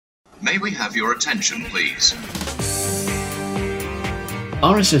May we have your attention, please?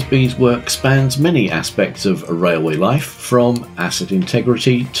 RSSB's work spans many aspects of railway life, from asset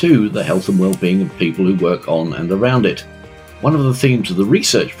integrity to the health and well-being of people who work on and around it. One of the themes of the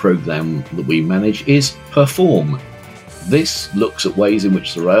research programme that we manage is Perform. This looks at ways in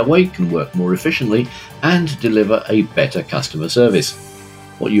which the railway can work more efficiently and deliver a better customer service.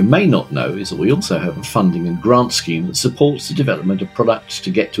 What you may not know is that we also have a funding and grant scheme that supports the development of products to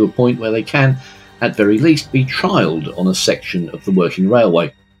get to a point where they can, at very least, be trialled on a section of the working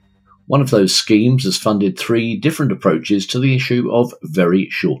railway. One of those schemes has funded 3 different approaches to the issue of very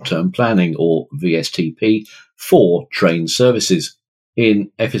short-term planning, or VSTP, for train services.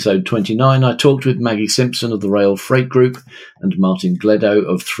 In episode 29, I talked with Maggie Simpson of the Rail Freight Group and Martin Gledo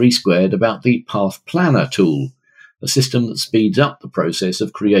of 3 Squared about the Path Planner tool, a system that speeds up the process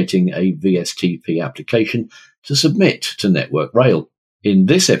of creating a VSTP application to submit to Network Rail. In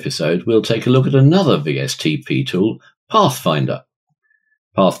this episode, we'll take a look at another VSTP tool, PathFinder.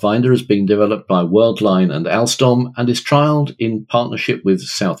 PathFinder has been developed by Worldline and Alstom and is trialled in partnership with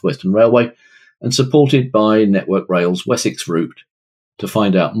South Western Railway and supported by Network Rail's Wessex route. To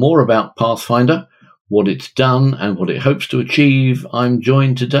find out more about PathFinder, what it's done and what it hopes to achieve, I'm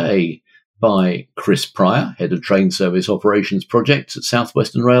joined today by Chris Pryor, Head of Train Service Operations Projects at South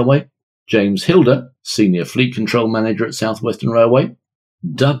Western Railway, James Hilder, Senior Fleet Control Manager at South Western Railway,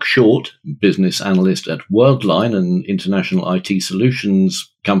 Doug Short, Business Analyst at Worldline, an international IT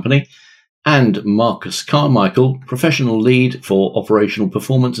solutions company, and Marcus Carmichael, Professional Lead for Operational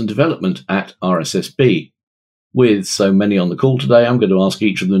Performance and Development at RSSB. With so many on the call today, I'm going to ask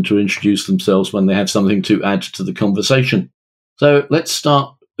each of them to introduce themselves when they have something to add to the conversation. So let's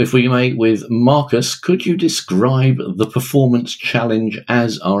start, if we may, with Marcus. Could you describe the performance challenge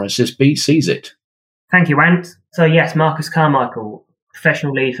as RSSB sees it? Thank you, Ant. So yes, Marcus Carmichael,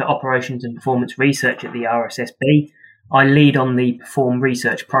 Professional Lead for Operations and Performance Research at the RSSB. I lead on the Perform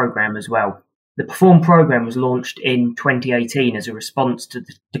Research Programme as well. The Perform Programme was launched in 2018 as a response to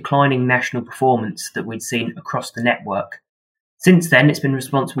the declining national performance that we'd seen across the network. Since then, it's been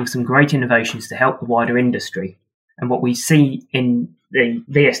responsible for some great innovations to help the wider industry. And what we see in the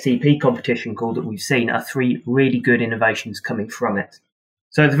VSTP competition call that we've seen are 3 really good innovations coming from it.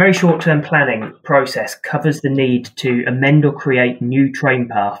 So the very short-term planning process covers the need to amend or create new train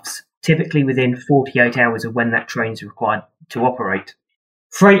paths, typically within 48 hours of when that train is required to operate.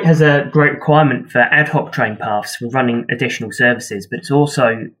 Freight has a great requirement for ad hoc train paths for running additional services, but it's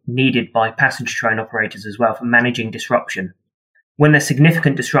also needed by passenger train operators as well for managing disruption. When there's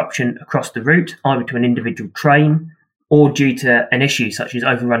significant disruption across the route, either to an individual train or due to an issue such as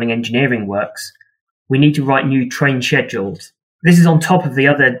overrunning engineering works, we need to write new train schedules. This is on top of the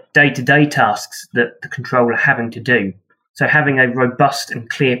other day-to-day tasks that the controller are having to do. So having a robust and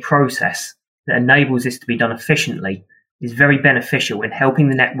clear process that enables this to be done efficiently is very beneficial in helping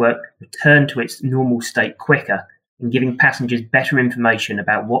the network return to its normal state quicker and giving passengers better information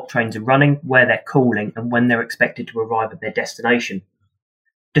about what trains are running, where they're calling, and when they're expected to arrive at their destination.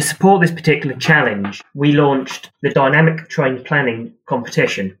 To support this particular challenge, we launched the Dynamic Train Planning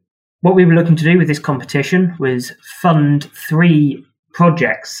competition. What we were looking to do with this competition was fund 3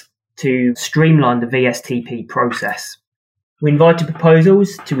 projects to streamline the VSTP process. We invited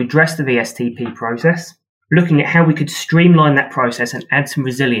proposals to address the VSTP process, looking at how we could streamline that process and add some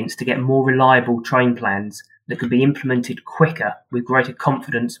resilience to get more reliable train plans that could be implemented quicker with greater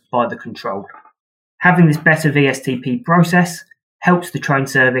confidence by the controller. Having this better VSTP process helps the train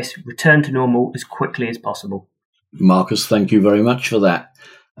service return to normal as quickly as possible. Marcus, thank you very much for that.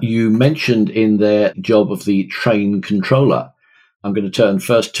 You mentioned in their job of the train controller. I'm going to turn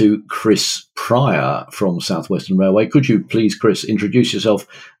first to Chris Pryor from South Western Railway. Could you please, Chris, introduce yourself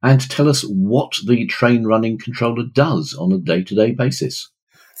and tell us what the train running controller does on a day-to-day basis?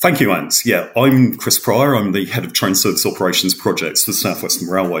 Thank you, Ant. Yeah, I'm Chris Pryor. I'm the Head of Train Service Operations Projects for South Western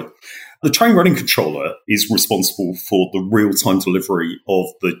Railway. The train running controller is responsible for the real-time delivery of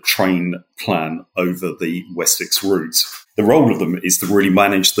the train plan over the Wessex route. The role of them is to really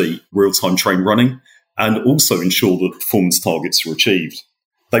manage the real-time train running and also ensure that performance targets are achieved.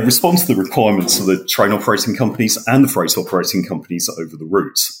 They respond to the requirements of the train operating companies and the freight operating companies over the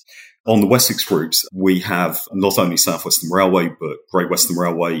route. On the Wessex route, we have not only South Western Railway, but Great Western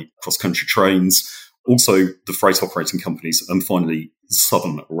Railway, cross-country trains, also the freight operating companies, and finally the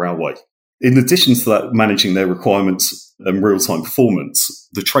Southern Railway. In addition to that, managing their requirements and real-time performance,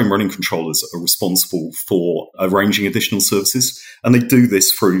 the train running controllers are responsible for arranging additional services, and they do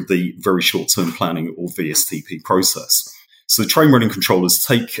this through the very short-term planning or VSTP process. So the train running controllers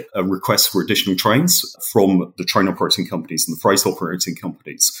take a request for additional trains from the train operating companies and the freight operating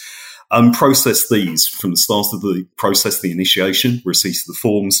companies, process these from the start of the process, the initiation, receipt of the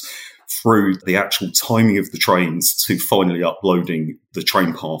forms, through the actual timing of the trains to finally uploading the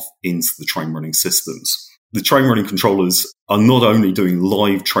train path into the train running systems. The train running controllers are not only doing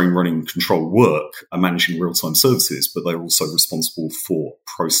live train running control work and managing real-time services, but they're also responsible for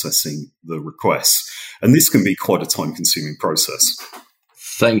processing the requests. And this can be quite a time-consuming process.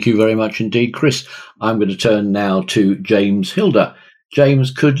 Thank you very much indeed, Chris. I'm going to turn now to James Hilder.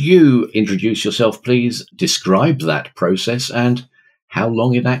 James, could you introduce yourself, please? Describe that process and how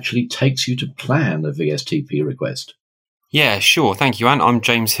long it actually takes you to plan a VSTP request. Yeah, sure. Thank you, Ant. I'm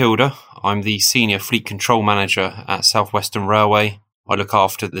James Hilder. I'm the Senior Fleet Control Manager at South Western Railway. I look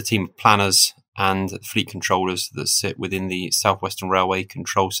after the team of planners and fleet controllers that sit within the South Western Railway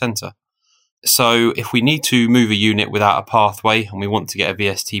Control Centre. So if we need to move a unit without a pathway and we want to get a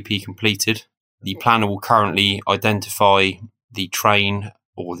VSTP completed, the planner will currently identify the train,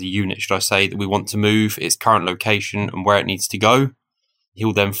 or the unit, should I say, that we want to move, its current location and where it needs to go.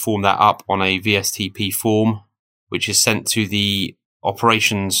 He'll then form that up on a VSTP form, which is sent to the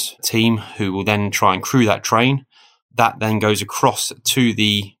operations team, who will then try and crew that train. That then goes across to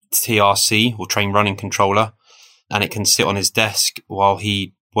the TRC, or train running controller, and it can sit on his desk while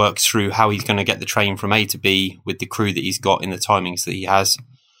he works through how he's going to get the train from A to B with the crew that he's got in the timings that he has,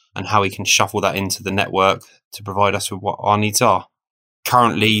 and how he can shuffle that into the network to provide us with what our needs are.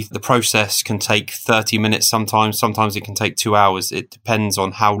 Currently, the process can take 30 minutes sometimes it can take 2 hours. It depends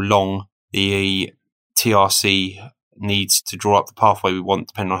on how long the TRC needs to draw up the pathway we want,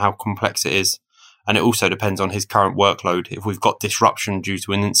 depending on how complex it is. And it also depends on his current workload. If we've got disruption due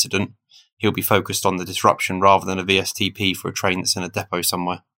to an incident, he'll be focused on the disruption rather than a VSTP for a train that's in a depot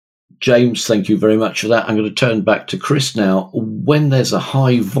somewhere. James, thank you very much for that. I'm going to turn back to Chris now. When there's a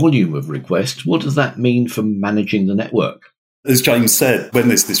high volume of requests, what does that mean for managing the network? As James said, when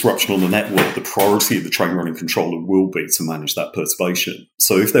there's disruption on the network, the priority of the train running controller will be to manage that perturbation.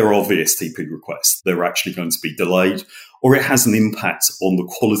 So if there are VSTP requests, they're actually going to be delayed, or it has an impact on the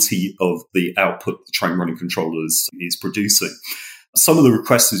quality of the output the train running controllers is producing. Some of the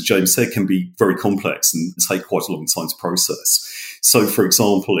requests, as James said, can be very complex and take quite a long time to process. So, for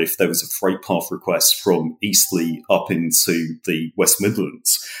example, if there was a freight path request from Eastleigh up into the West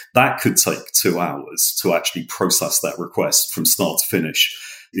Midlands, that could take 2 hours to actually process that request from start to finish,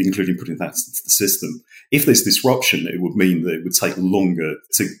 including putting that into the system. If there's disruption, it would mean that it would take longer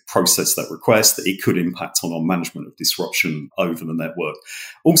to process that request. It could impact on our management of disruption over the network.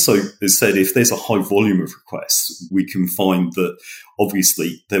 Also, as said, if there's a high volume of requests, we can find that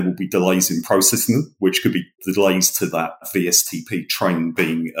obviously there will be delays in processing them, which could be delays to that VSTP train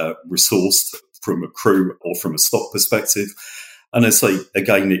being resourced from a crew or from a stock perspective. And I say,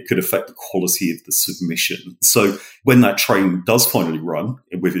 again, it could affect the quality of the submission. So when that train does finally run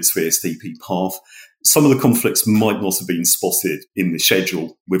with its VSTP path, some of the conflicts might not have been spotted in the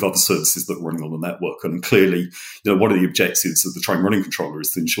schedule with other services that are running on the network. And clearly, one of the objectives of the train running controller is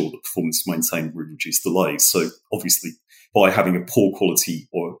to ensure that performance is maintained with reduced delays. So obviously, by having a poor quality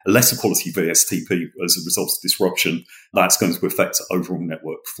or a lesser quality VSTP as a result of disruption, that's going to affect overall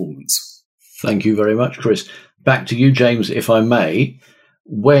network performance. Thank you very much, Chris. Back to you, James, if I may.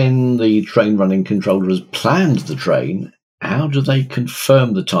 When the train running controller has planned the train, how do they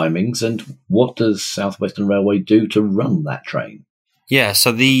confirm the timings, and what does South Western Railway do to run that train? Yeah,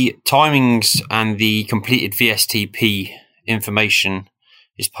 so the timings and the completed VSTP information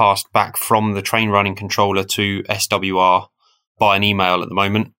is passed back from the train running controller to SWR by an email at the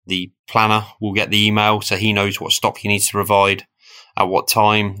moment. The planner will get the email, so he knows what stock he needs to provide at what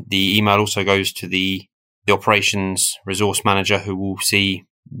time. The email also goes to the operations resource manager, who will see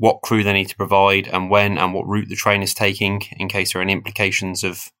what crew they need to provide and when and what route the train is taking in case there are any implications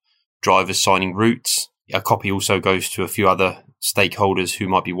of drivers signing routes. A copy also goes to a few other stakeholders who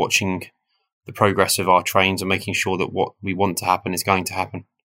might be watching the progress of our trains and making sure that what we want to happen is going to happen.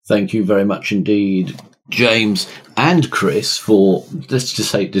 Thank you very much indeed, James and Chris, for, let's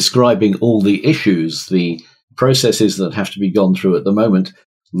just say, describing all the issues, the processes that have to be gone through at the moment.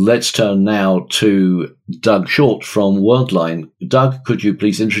 Let's turn now to Doug Short from Worldline. Doug, could you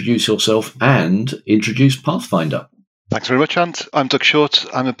please introduce yourself and introduce PathFinder? Thanks very much, Ant. I'm Doug Short.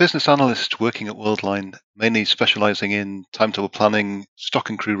 I'm a business analyst working at Worldline, mainly specialising in timetable planning, stock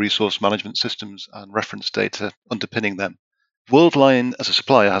and crew resource management systems, and reference data underpinning them. Worldline, as a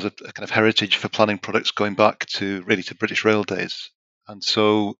supplier, has a kind of heritage for planning products going back to British Rail days. And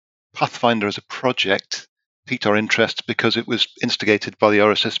so PathFinder as a project piqued our interest because it was instigated by the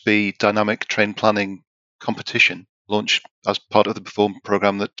RSSB Dynamic Train Planning competition, launched as part of the Perform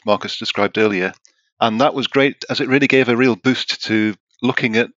programme that Marcus described earlier. And that was great, as it really gave a real boost to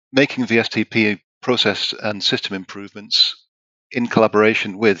looking at making VSTP process and system improvements in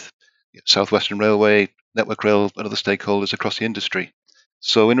collaboration with South Western Railway, Network Rail, and other stakeholders across the industry.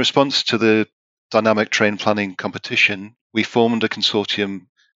 So in response to the dynamic train planning competition, we formed a consortium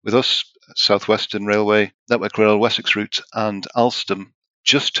with us, South Western Railway, Network Rail, Wessex Route, and Alstom,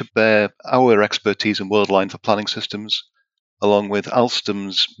 just to bear our expertise in Worldline for planning systems, along with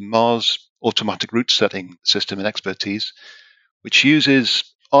Alstom's Mars automatic route setting system and expertise, which uses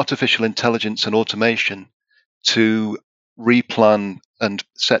artificial intelligence and automation to replan and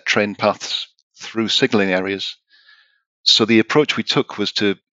set train paths through signalling areas. So the approach we took was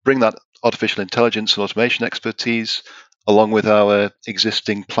to bring that artificial intelligence and automation expertise along with our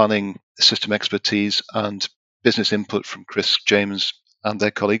existing planning system expertise and business input from Chris, James, and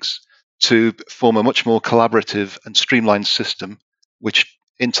their colleagues to form a much more collaborative and streamlined system, which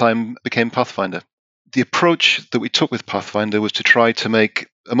in time became PathFinder. The approach that we took with PathFinder was to try to make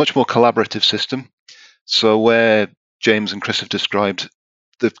a much more collaborative system. So where James and Chris have described,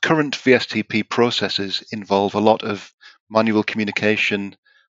 the current VSTP processes involve a lot of manual communication,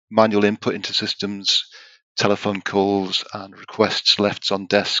 manual input into systems, telephone calls and requests left on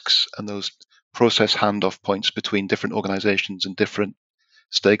desks, and those process handoff points between different organizations and different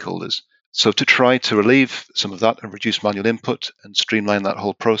stakeholders. So to try to relieve some of that and reduce manual input and streamline that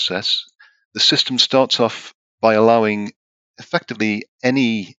whole process, the system starts off by allowing effectively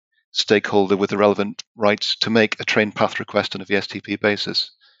any stakeholder with the relevant rights to make a train path request on a VSTP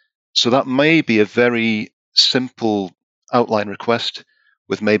basis. So that may be a very simple outline request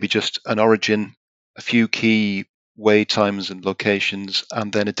with maybe just an origin, a few key way times and locations,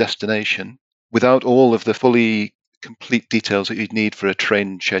 and then a destination without all of the fully complete details that you'd need for a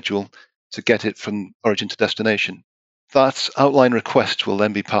train schedule to get it from origin to destination. That outline request will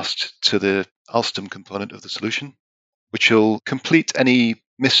then be passed to the Alstom component of the solution, which will complete any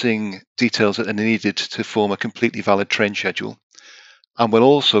missing details that are needed to form a completely valid train schedule, and will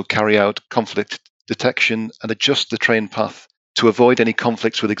also carry out conflict detection and adjust the train path to avoid any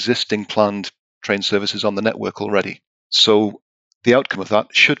conflicts with existing planned train services on the network already. So the outcome of that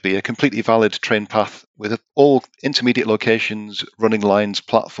should be a completely valid train path with all intermediate locations, running lines,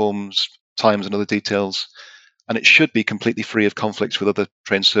 platforms, times, and other details, and it should be completely free of conflicts with other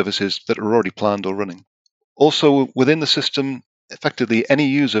train services that are already planned or running. Also, within the system, effectively any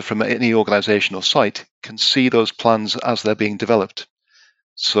user from any organization or site can see those plans as they're being developed.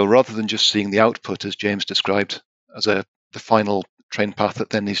 So rather than just seeing the output, as James described, as the final train path that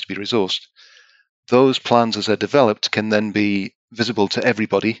then needs to be resourced, those plans as they're developed can then be visible to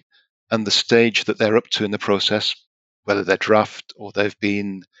everybody, and the stage that they're up to in the process, whether they're draft or they've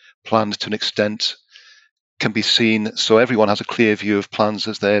been planned to an extent, can be seen so everyone has a clear view of plans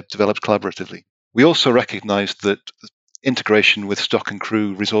as they're developed collaboratively. We also recognized that integration with stock and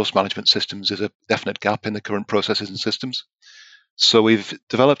crew resource management systems is a definite gap in the current processes and systems. So we've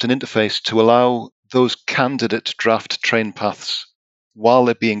developed an interface to allow those candidate draft train paths, while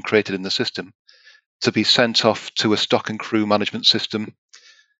they're being created in the system, to be sent off to a stock and crew management system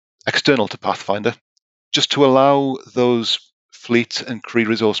external to PathFinder, just to allow those fleet and crew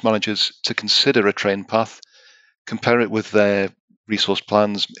resource managers to consider a train path, compare it with their resource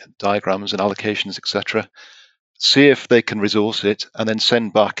plans, diagrams and allocations, etc., see if they can resource it, and then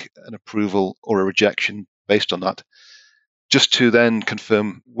send back an approval or a rejection based on that, just to then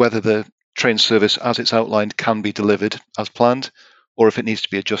confirm whether the train service as it's outlined can be delivered as planned, or if it needs to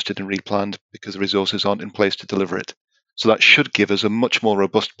be adjusted and replanned because the resources aren't in place to deliver it. So that should give us a much more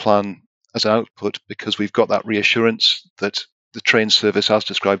robust plan as an output, because we've got that reassurance that the train service as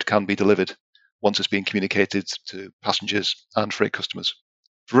described can be delivered once it's being communicated to passengers and freight customers.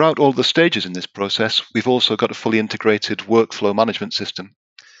 Throughout all the stages in this process, we've also got a fully integrated workflow management system.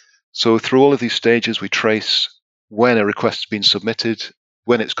 So through all of these stages, we trace when a request has been submitted,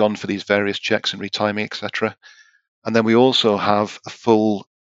 when it's gone for these various checks and retiming, etc. And then we also have a full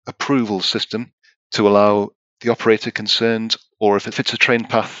approval system to allow the operator concerned, or if it's a train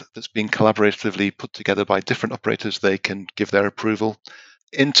path that's being collaboratively put together by different operators, they can give their approval.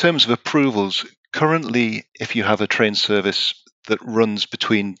 In terms of approvals, currently, if you have a train service that runs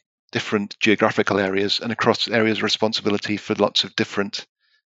between different geographical areas and across areas of responsibility for lots of different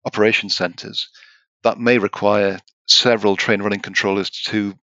operation centres, that may require several train running controllers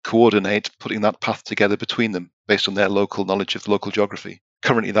to coordinate putting that path together between them based on their local knowledge of the local geography.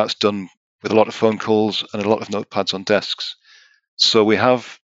 Currently, that's done with a lot of phone calls and a lot of notepads on desks. So we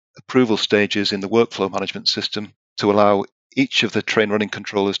have approval stages in the workflow management system to allow each of the train running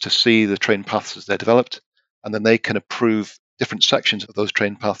controllers to see the train paths as they're developed, and then they can approve different sections of those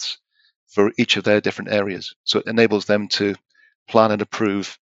train paths for each of their different areas. So it enables them to plan and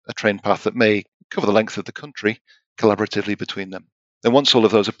approve a train path that may cover the length of the country collaboratively between them. Then once all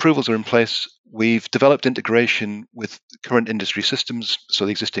of those approvals are in place, we've developed integration with current industry systems, so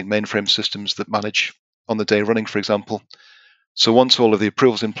the existing mainframe systems that manage on the day running, for example. So once all of the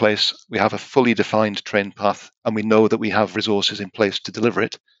approvals in place, we have a fully defined train path, and we know that we have resources in place to deliver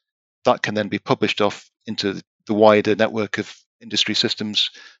it. That can then be published off into the wider network of industry systems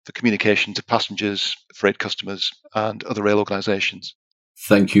for communication to passengers, freight customers, and other rail organisations.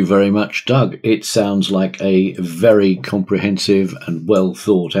 Thank you very much, Doug. It sounds like a very comprehensive and well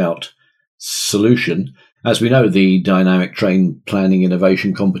thought out solution. As we know, the Dynamic Train Planning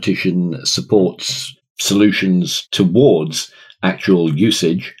Innovation Competition supports solutions towards actual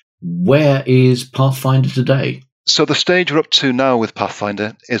usage. Where is PathFinder today? So the stage we're up to now with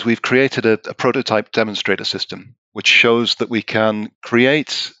PathFinder is we've created a prototype demonstrator system, which shows that we can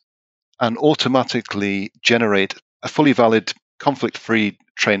create and automatically generate a fully valid, conflict-free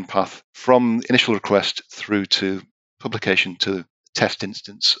train path from initial request through to publication to test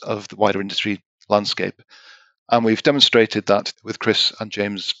instance of the wider industry landscape. And we've demonstrated that with Chris and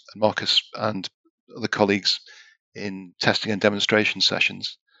James and Marcus and other colleagues in testing and demonstration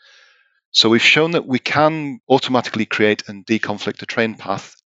sessions. So we've shown that we can automatically create and deconflict a train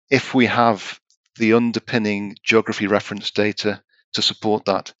path if we have the underpinning geography reference data to support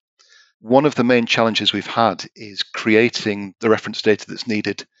that. One of the main challenges we've had is creating the reference data that's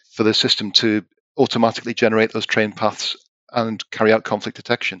needed for the system to automatically generate those train paths and carry out conflict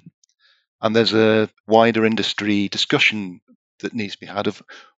detection. And there's a wider industry discussion that needs to be had of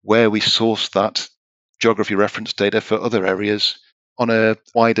where we source that geography reference data for other areas on a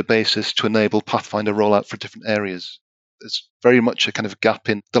wider basis to enable PathFinder rollout for different areas. There's very much a kind of gap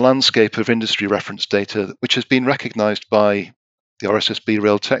in the landscape of industry reference data, which has been recognised by the RSSB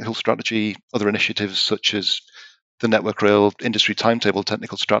Rail Technical Strategy, other initiatives such as the Network Rail Industry Timetable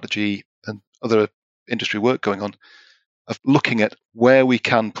Technical Strategy, and other industry work going on, of looking at where we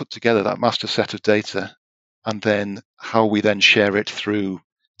can put together that master set of data and then how we then share it through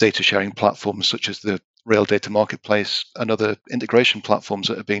data sharing platforms such as the Rail Data Marketplace and other integration platforms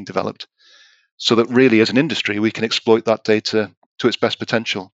that are being developed, so that really as an industry we can exploit that data to its best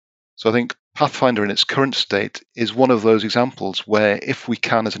potential. So I think PathFinder in its current state is one of those examples where if we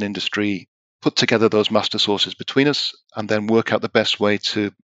can as an industry put together those master sources between us and then work out the best way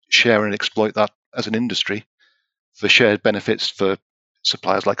to share and exploit that as an industry for shared benefits for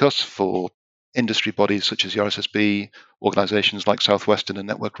suppliers like us, for industry bodies such as the RSSB, organisations like South Western and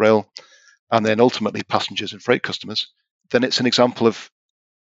Network Rail, and then ultimately passengers and freight customers, then it's an example of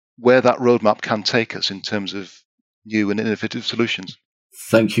where that roadmap can take us in terms of new and innovative solutions.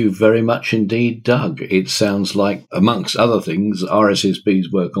 Thank you very much indeed, Doug. It sounds like, amongst other things,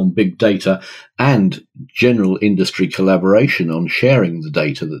 RSSB's work on big data and general industry collaboration on sharing the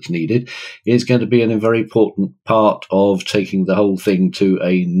data that's needed is going to be a very important part of taking the whole thing to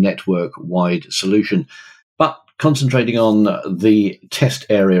a network-wide solution. But concentrating on the test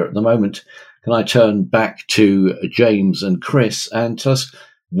area at the moment, can I turn back to James and Chris and tell us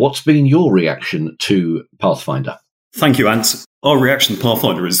what's been your reaction to PathFinder? Thank you, Ant. Our reaction to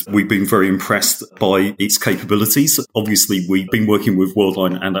PathFinder is we've been very impressed by its capabilities. Obviously, we've been working with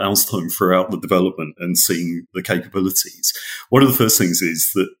Worldline and Alstom throughout the development and seeing the capabilities. One of the first things is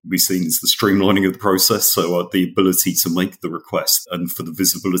that we've seen is the streamlining of the process, so the ability to make the request and for the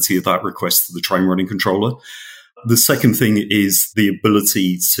visibility of that request to the train running controller. The second thing is the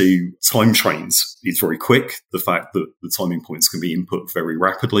ability to time trains is very quick. The fact that the timing points can be input very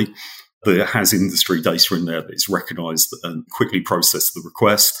rapidly. That it has industry data in there that is recognised and quickly processed the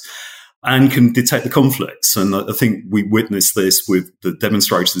request and can detect the conflicts. And I think we witnessed this with the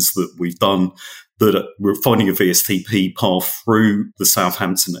demonstrators that we've done, that we're finding a VSTP path through the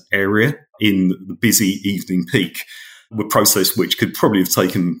Southampton area in the busy evening peak. A process which could probably have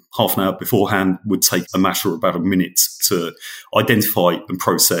taken half an hour beforehand would take a matter of about a minute to identify and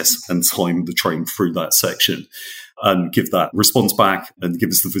process and time the train through that section and give that response back and give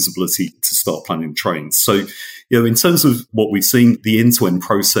us the visibility to start planning trains. So, in terms of what we've seen, the end-to-end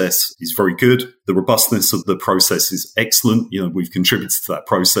process is very good. The robustness of the process is excellent. We've contributed to that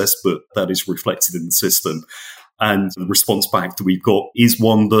process, but that is reflected in the system. And the response back that we've got is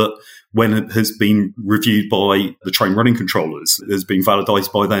one that, when it has been reviewed by the train running controllers, has been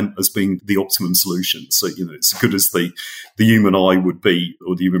validated by them as being the optimum solution. So, it's as good as the human eye would be,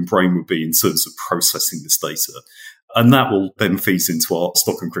 or the human brain would be in terms of processing this data. And that will then feed into our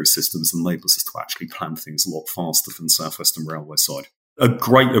stock and crew systems and enables us to actually plan things a lot faster from the South Western Railway side. A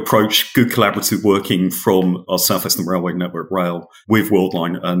great approach, good collaborative working from our South Western Railway Network Rail with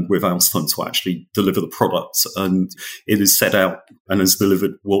Worldline and with Alstom to actually deliver the product. And it has set out and has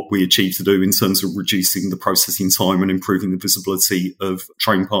delivered what we achieved to do in terms of reducing the processing time and improving the visibility of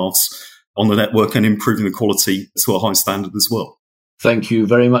train paths on the network and improving the quality to a high standard as well. Thank you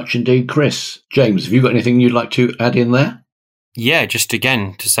very much indeed, Chris. James, have you got anything you'd like to add in there? Yeah, just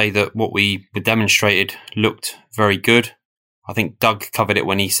again to say that what we demonstrated looked very good. I think Doug covered it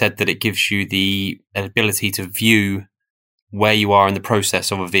when he said that it gives you the ability to view where you are in the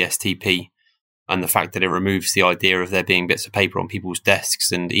process of a VSTP, and the fact that it removes the idea of there being bits of paper on people's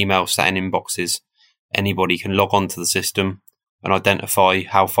desks and emails sat in inboxes. Anybody can log on to the system and identify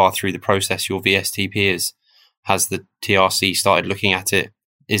how far through the process your VSTP is. Has the TRC started looking at it?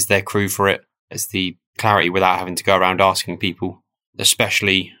 Is there crew for it? It's the clarity without having to go around asking people,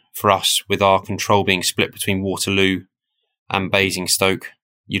 especially for us with our control being split between Waterloo and Basingstoke.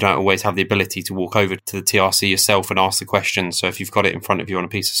 You don't always have the ability to walk over to the TRC yourself and ask the question. So if you've got it in front of you on a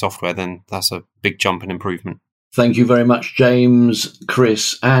piece of software, then that's a big jump and improvement. Thank you very much, James,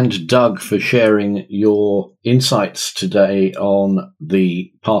 Chris, and Doug, for sharing your insights today on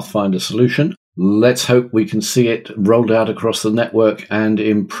the PathFinder solution. Let's hope we can see it rolled out across the network and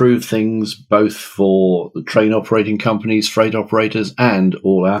improve things both for the train operating companies, freight operators, and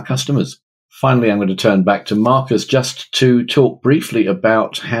all our customers. Finally, I'm going to turn back to Marcus just to talk briefly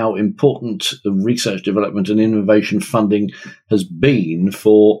about how important the research, development and innovation funding has been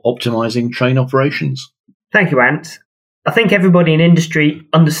for optimizing train operations. Thank you, Ant. I think everybody in industry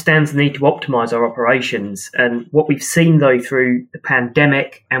understands the need to optimise our operations. And what we've seen, though, through the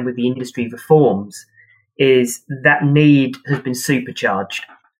pandemic and with the industry reforms is that need has been supercharged.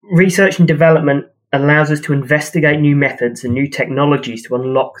 Research and development allows us to investigate new methods and new technologies to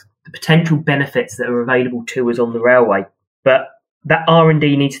unlock the potential benefits that are available to us on the railway. But that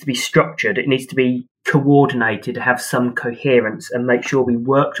R&D needs to be structured. It needs to be coordinated to have some coherence and make sure we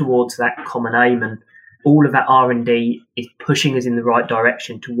work towards that common aim. And all of that R&D is pushing us in the right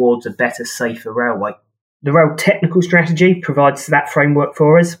direction towards a better, safer railway. The rail technical strategy provides that framework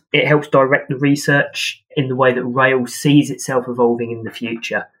for us. It helps direct the research in the way that rail sees itself evolving in the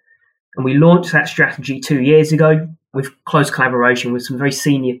future. And we launched that strategy 2 years ago with close collaboration with some very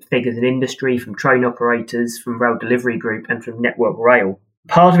senior figures in industry, from train operators, from Rail Delivery Group and from Network Rail.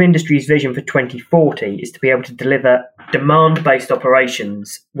 Part of industry's vision for 2040 is to be able to deliver demand-based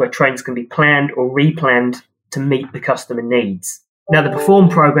operations where trains can be planned or replanned to meet the customer needs. Now, the Perform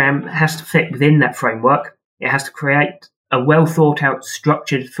programme has to fit within that framework. It has to create a well-thought-out,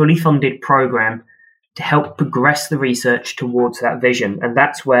 structured, fully funded programme to help progress the research towards that vision. And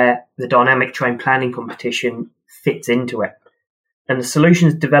that's where the dynamic train planning competition fits into it. And the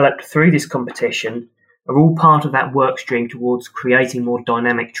solutions developed through this competition are all part of that work stream towards creating more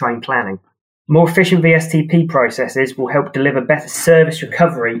dynamic train planning. More efficient VSTP processes will help deliver better service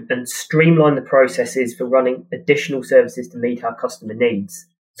recovery and streamline the processes for running additional services to meet our customer needs.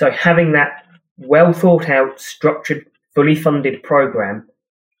 So having that well thought out, structured, fully funded programme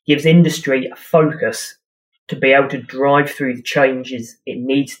gives industry a focus to be able to drive through the changes it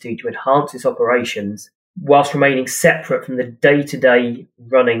needs to enhance its operations whilst remaining separate from the day-to-day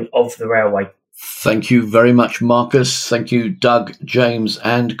running of the railway. Thank you very much, Marcus. Thank you, Doug, James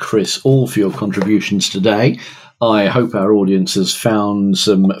and Chris, all for your contributions today. I hope our audience has found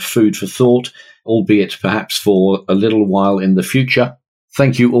some food for thought, albeit perhaps for a little while in the future.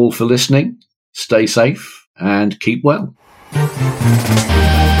 Thank you all for listening. Stay safe and keep well.